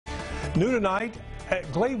New tonight,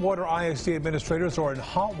 Gladewater ISD administrators are in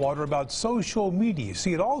hot water about social media.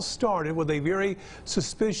 See, it all started with a very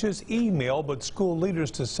suspicious email, but school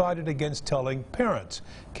leaders decided against telling parents.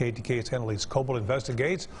 KTK's Annalise Coble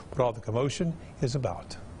investigates what all the commotion is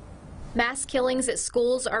about. Mass killings at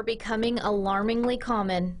schools are becoming alarmingly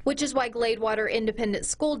common, which is why Gladewater Independent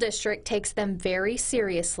School District takes them very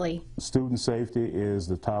seriously. Student safety is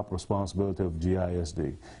the top responsibility of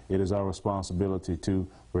GISD. It is our responsibility to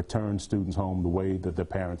return students home the way that their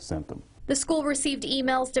parents sent them. The school received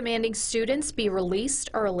emails demanding students be released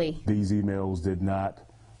early. These emails did not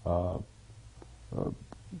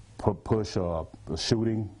push a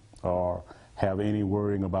shooting or have any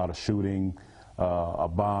worrying about a shooting, a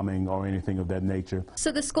bombing, or anything of that nature.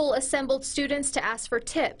 So the school assembled students to ask for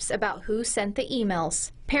tips about who sent the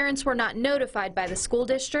emails. Parents were not notified by the school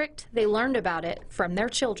district. They learned about it from their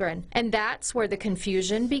children. And that's where the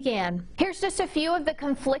confusion began. Here's just a few of the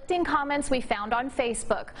conflicting comments we found on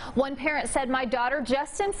Facebook. One parent said, "My daughter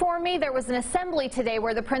just informed me there was an assembly today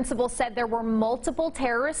where the principal said there were multiple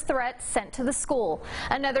terrorist threats sent to the school."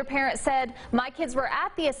 Another parent said, "My kids were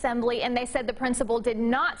at the assembly and they said the principal did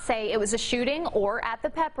not say it was a shooting or at the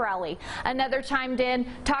pep rally." Another chimed in,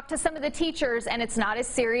 "Talked to some of the teachers and it's not as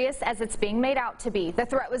serious as it's being made out to be. The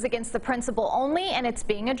threat was against the principal only and it's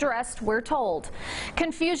being addressed, we're told."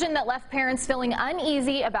 Confusion that left parents feeling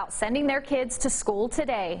uneasy about sending their kids to school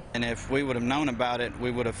today. And if we would have known about it,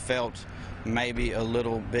 we would have felt maybe a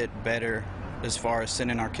little bit better as far as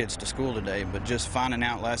sending our kids to school today. But just finding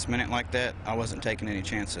out last minute like that, I wasn't taking any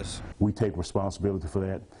chances. We take responsibility for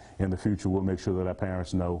that. In the future, we'll make sure that our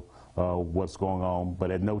parents know what's going on,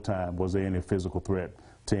 but at no time was there any physical threat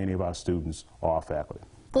to any of our students or our faculty.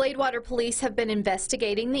 Gladewater police have been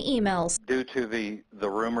investigating the emails. Due to the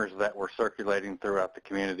rumors that were circulating throughout the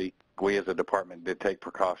community, we as a department did take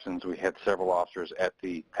precautions. We had several officers at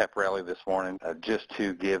the pep rally this morning just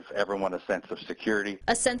to give everyone a sense of security.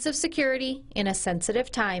 A sense of security in a sensitive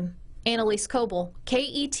time. Annalise Coble,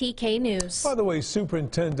 KETK News. By the way,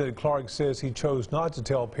 Superintendent Clark says he chose not to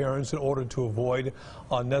tell parents in order to avoid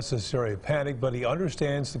unnecessary panic, but he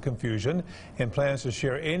understands the confusion and plans to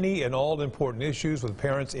share any and all important issues with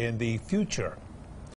parents in the future.